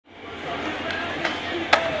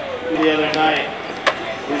the other night.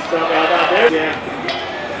 He's talking about there. Yeah.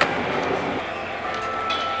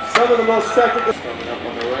 Some of the most technical. Coming up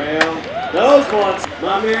on the rail. Those ones.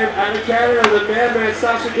 My man out of Canada, the man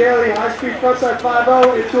Sasha Gailey, high speed frontside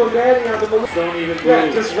 5-0 into a landing on the Maloof. Don't even move.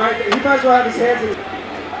 Yeah, just right there. He might as well have his hands in.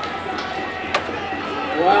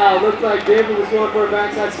 Wow, looked like David was going for a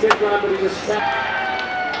backside spin grind, but he just tapped.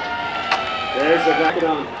 There's the back. It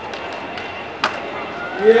on.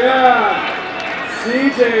 Yeah.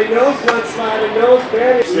 CJ, nose gun slide and nose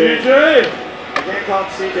bandage. CJ! I can't call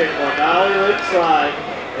him CJ anymore. Now he lip slide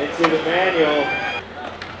into the manual.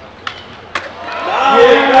 Now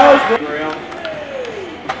Yeah. he goes.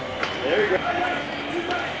 There we go.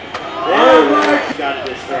 There. Got it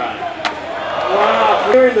this try. Wow,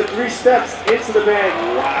 clearing the 3 steps into the bag.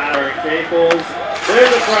 Wow. Cables. There's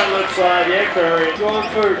the front lip slide. Yeah, Curry. Going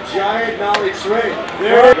for giant nollie tray.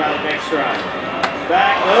 There. Got it next try.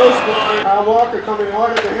 Back nose blind. Kyle Walker coming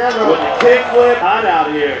hard at the hammer. With the kick flip. Hot out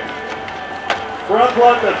here. Front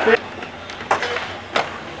plug to fit.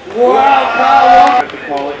 Wow, Kyle Walker. To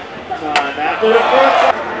call it time after the front.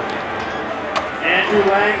 Andrew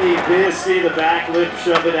Lange did see the back lip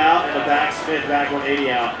shove it out and the back spin back 180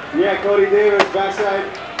 out. Yeah, Cody Davis backside.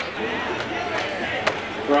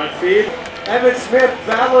 Front feed. Evan Smith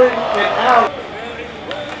battling it out.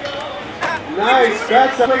 Nice,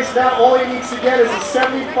 that's the place now. All he needs to get is a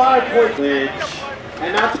 75-point Lidge.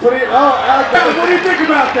 and not to put it. Oh, Alec, what do you think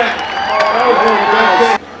about that?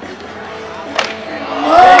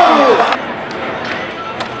 Oh!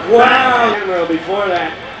 Wow! Before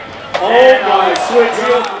that. Oh my, switch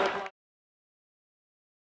heel